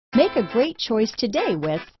Make a great choice today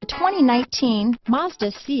with the 2019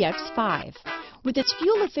 Mazda CX-5. With its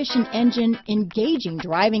fuel-efficient engine, engaging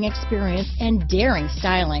driving experience, and daring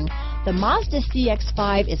styling, the Mazda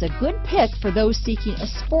CX-5 is a good pick for those seeking a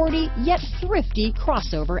sporty yet thrifty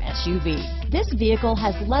crossover SUV. This vehicle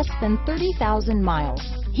has less than 30,000 miles.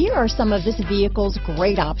 Here are some of this vehicle's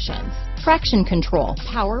great options: traction control,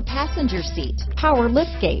 power passenger seat, power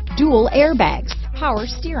liftgate, dual airbags, power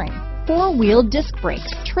steering, four-wheel disc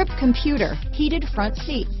brakes, trip computer, heated front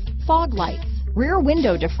seats, fog lights, rear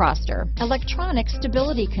window defroster, electronic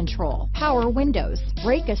stability control, power windows,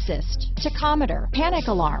 brake assist, tachometer, panic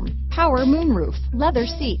alarm, power moonroof, leather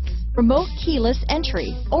seats, remote keyless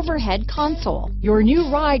entry, overhead console. Your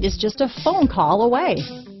new ride is just a phone call away.